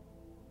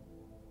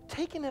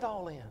taking it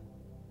all in.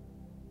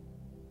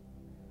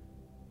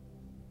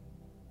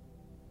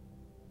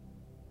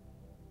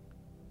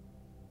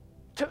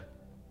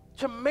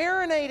 To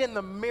marinate in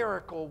the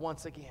miracle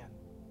once again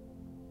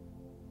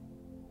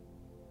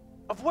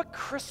of what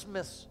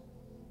Christmas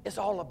is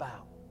all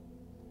about.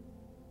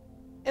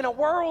 In a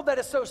world that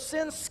is so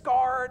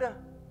sin-scarred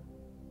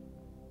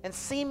and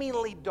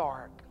seemingly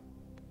dark,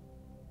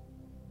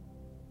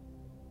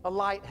 a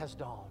light has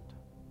dawned.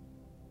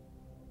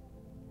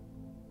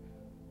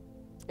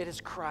 It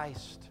is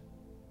Christ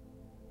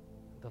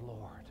the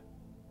Lord.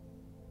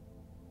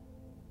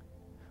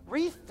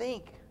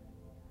 Rethink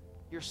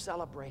your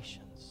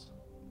celebrations.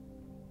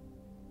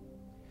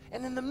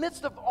 And in the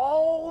midst of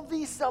all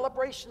these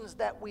celebrations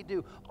that we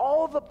do,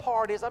 all the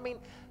parties, I mean,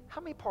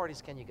 how many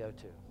parties can you go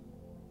to?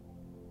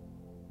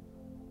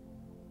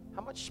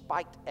 How much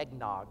spiked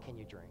eggnog can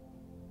you drink?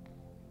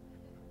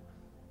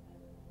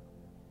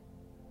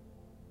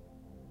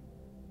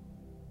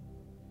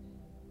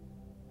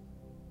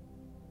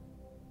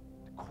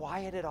 To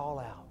quiet it all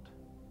out.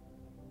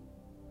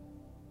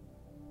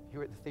 You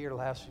were at the theater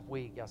last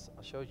week.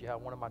 I showed you how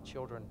one of my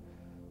children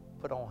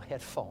put on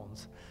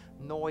headphones,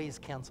 noise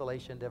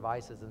cancellation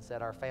devices, and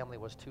said our family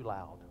was too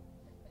loud.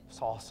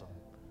 It's awesome.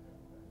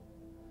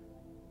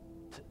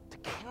 To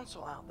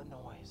cancel out the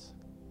noise.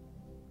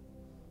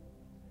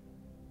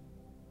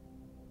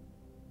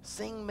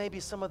 Sing maybe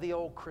some of the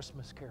old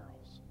Christmas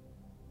carols.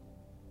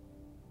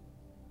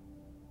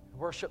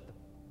 Worship the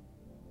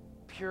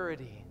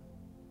purity,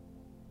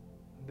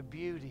 the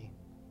beauty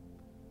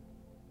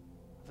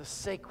of the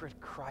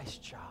sacred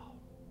Christ child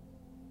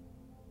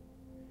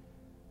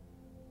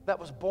that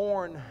was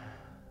born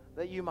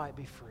that you might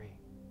be free,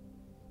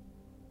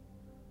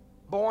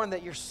 born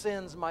that your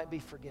sins might be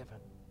forgiven,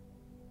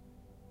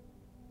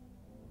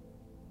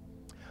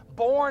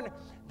 born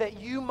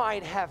that you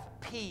might have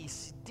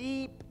peace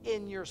deep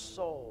in your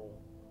soul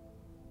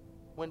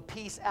when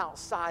peace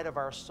outside of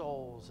our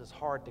souls is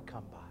hard to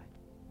come by.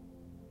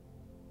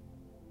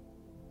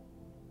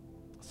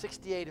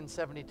 68 and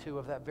 72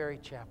 of that very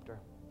chapter.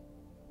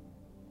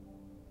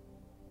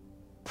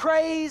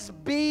 Praise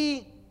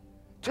be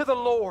to the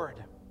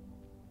Lord,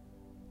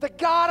 the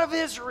God of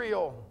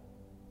Israel,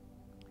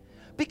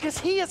 because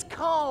He has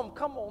come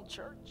on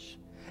church,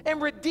 and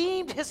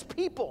redeemed His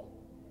people.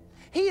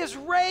 He has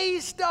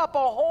raised up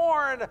a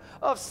horn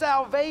of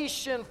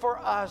salvation for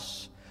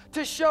us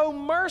to show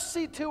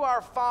mercy to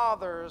our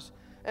fathers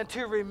and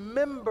to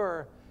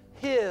remember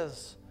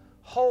His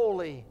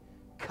holy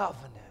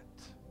covenant.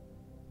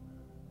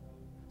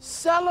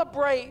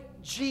 Celebrate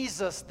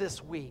Jesus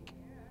this week.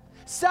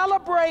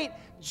 Celebrate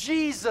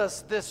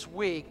Jesus this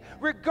week.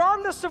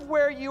 Regardless of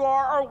where you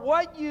are or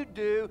what you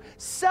do,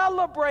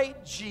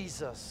 celebrate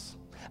Jesus.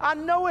 I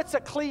know it's a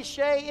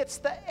cliche, it's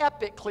the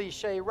epic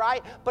cliche,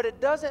 right? But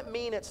it doesn't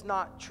mean it's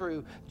not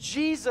true.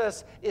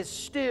 Jesus is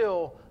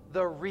still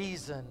the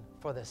reason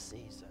for the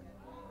season.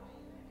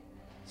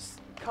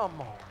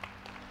 Come on.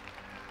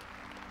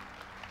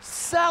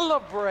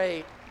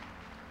 Celebrate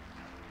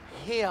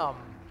Him.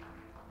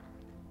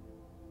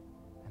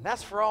 And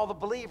that's for all the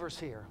believers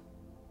here.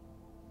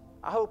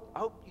 I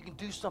hope you can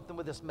do something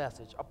with this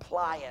message.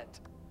 Apply it.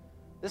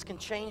 This can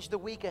change the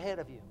week ahead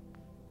of you.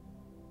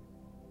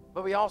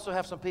 But we also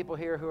have some people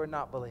here who are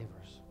not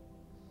believers.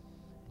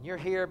 And you're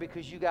here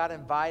because you got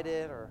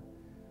invited, or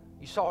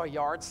you saw a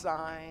yard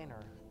sign,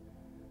 or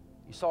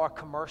you saw a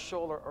commercial,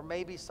 or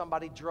maybe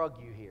somebody drug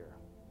you here.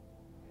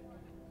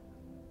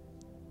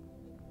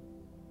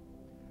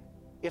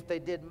 If they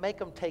did, make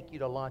them take you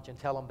to lunch and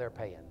tell them they're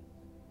paying.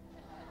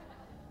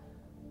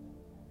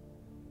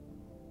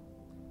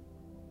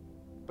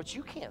 But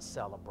you can't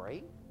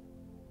celebrate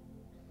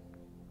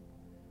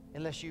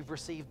unless you've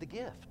received the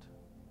gift.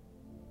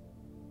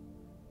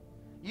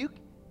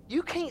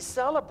 You can't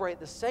celebrate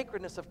the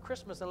sacredness of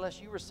Christmas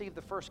unless you receive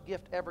the first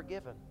gift ever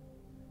given.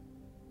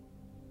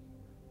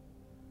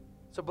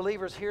 So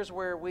believers, here's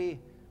where we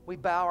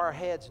bow our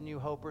heads, New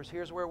Hopers.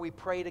 Here's where we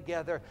pray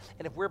together.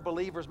 And if we're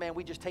believers, man,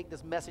 we just take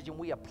this message and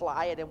we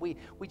apply it, and we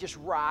just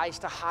rise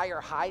to higher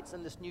heights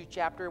in this new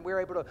chapter, and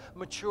we're able to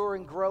mature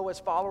and grow as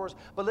followers.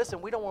 But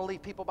listen, we don't want to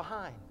leave people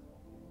behind.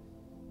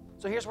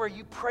 So here's where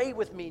you pray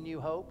with me, New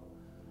Hope.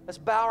 Let's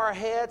bow our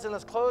heads and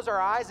let's close our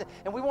eyes,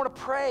 and we want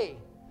to pray.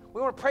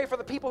 We want to pray for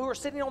the people who are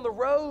sitting on the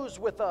rows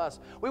with us.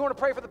 We want to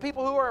pray for the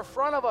people who are in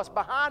front of us,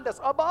 behind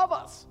us, above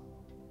us.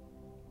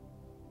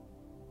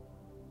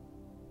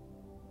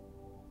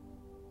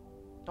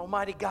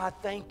 Almighty God,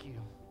 thank you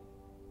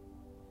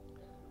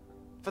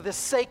for this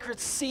sacred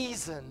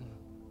season.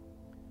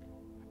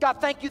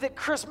 God, thank you that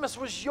Christmas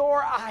was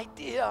your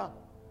idea.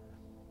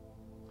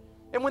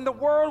 And when the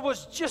world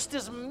was just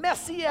as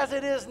messy as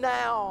it is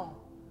now,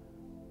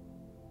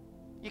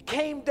 you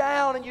came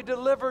down and you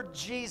delivered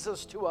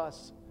Jesus to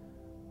us.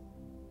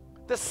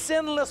 the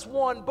sinless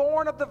one,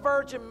 born of the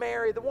Virgin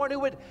Mary, the one who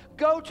would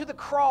go to the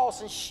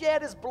cross and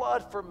shed his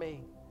blood for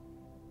me.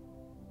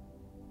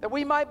 That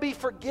we might be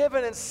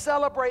forgiven and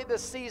celebrate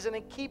this season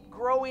and keep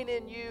growing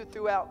in you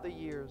throughout the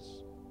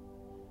years.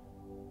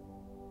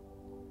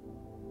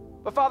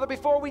 But Father,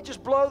 before we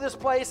just blow this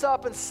place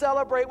up and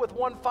celebrate with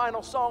one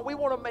final song, we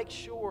want to make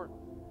sure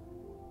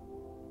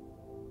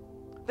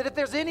that if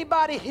there's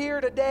anybody here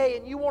today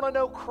and you want to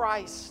know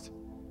Christ,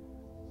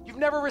 you've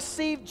never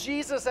received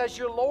Jesus as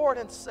your Lord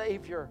and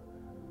Savior,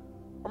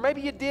 or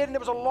maybe you did and it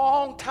was a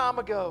long time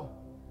ago,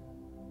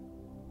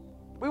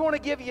 we want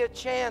to give you a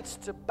chance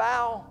to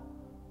bow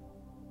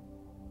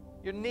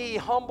your knee,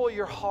 humble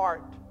your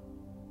heart.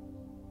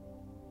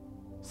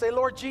 Say,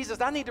 Lord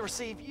Jesus, I need to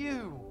receive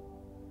you.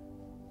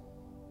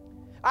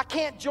 I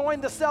can't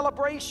join the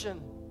celebration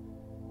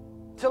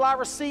till I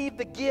receive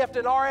the gift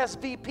and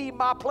RSVP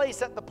my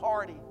place at the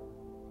party.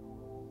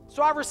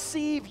 So I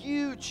receive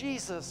you,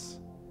 Jesus.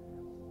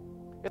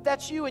 If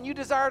that's you and you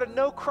desire to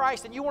know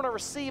Christ and you want to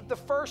receive the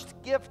first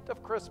gift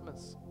of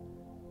Christmas,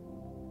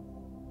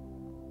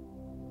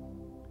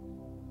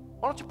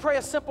 why don't you pray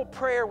a simple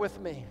prayer with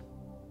me?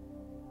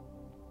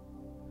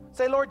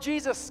 Say, Lord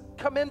Jesus,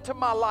 come into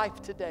my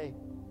life today.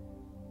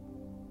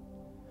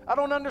 I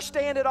don't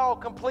understand it all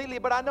completely,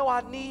 but I know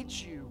I need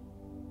you.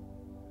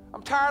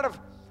 I'm tired of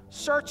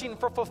searching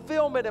for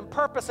fulfillment and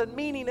purpose and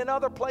meaning in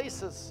other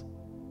places.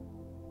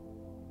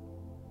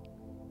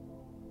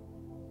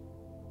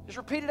 Just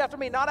repeat it after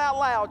me, not out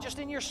loud, just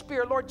in your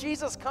spirit. Lord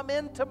Jesus, come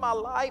into my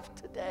life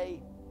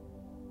today.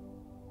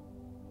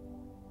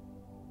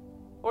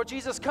 Lord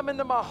Jesus, come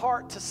into my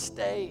heart to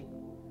stay.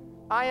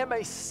 I am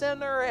a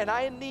sinner and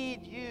I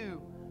need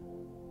you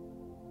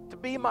to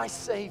be my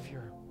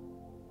Savior.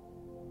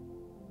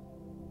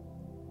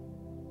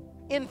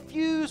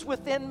 Infuse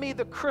within me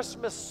the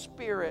Christmas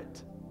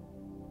spirit.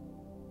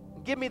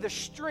 Give me the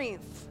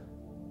strength,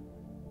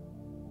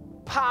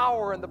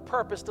 power, and the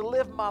purpose to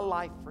live my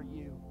life for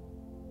you.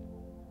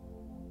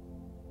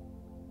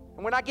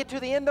 And when I get to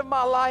the end of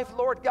my life,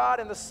 Lord God,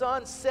 and the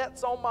sun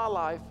sets on my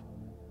life,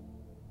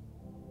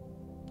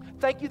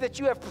 thank you that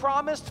you have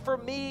promised for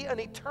me an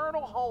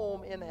eternal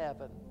home in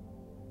heaven.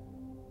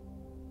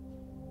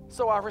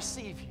 So I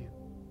receive you.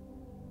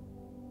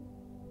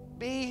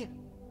 Be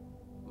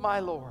my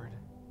Lord.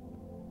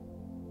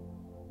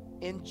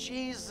 In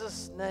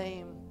Jesus'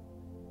 name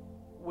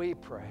we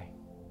pray.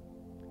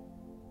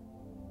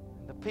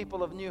 And the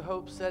people of New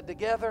Hope said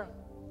together,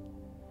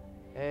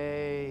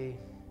 amen.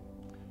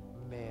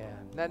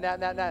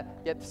 Now,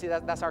 see,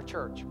 that's our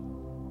church.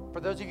 For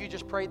those of you who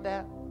just prayed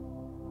that,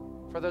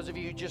 for those of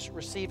you who just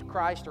received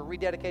Christ or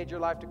rededicated your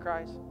life to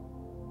Christ,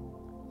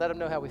 let them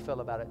know how we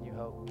feel about it at New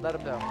Hope. Let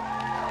them know.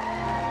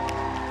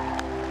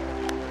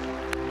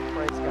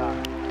 Praise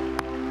God.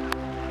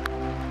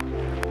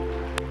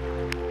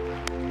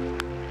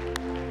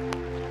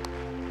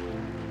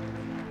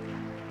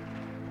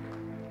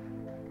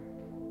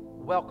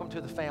 Welcome to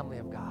the family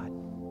of God.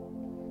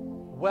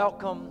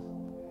 Welcome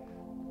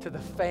to the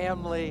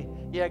family.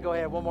 Yeah, go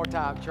ahead. One more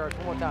time, church.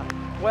 One more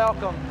time.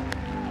 Welcome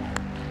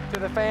to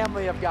the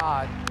family of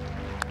God.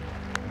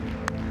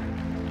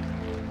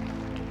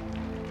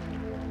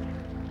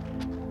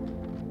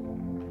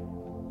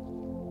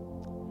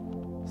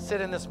 Sit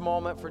in this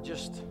moment for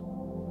just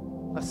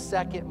a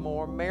second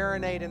more.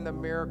 Marinate in the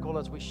miracle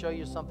as we show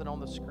you something on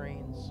the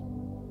screens.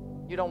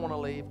 You don't want to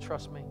leave,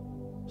 trust me.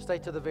 Stay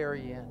to the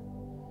very end.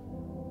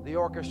 The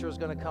orchestra is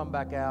going to come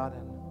back out,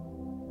 and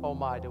oh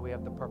my, do we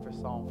have the perfect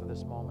song for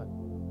this moment.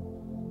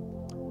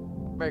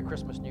 Merry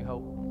Christmas, New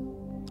Hope.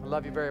 I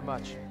love you very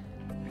much.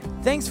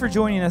 Thanks for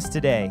joining us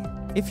today.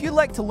 If you'd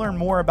like to learn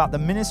more about the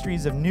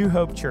ministries of New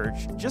Hope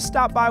Church, just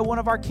stop by one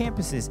of our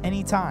campuses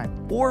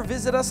anytime or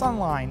visit us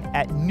online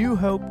at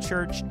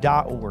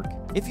newhopechurch.org.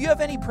 If you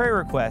have any prayer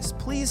requests,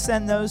 please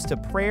send those to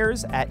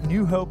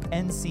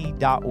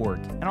prayers@newhopenc.org,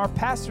 and our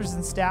pastors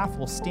and staff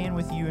will stand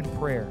with you in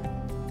prayer.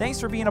 Thanks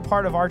for being a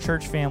part of our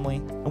church family,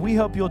 and we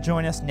hope you'll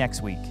join us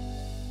next week.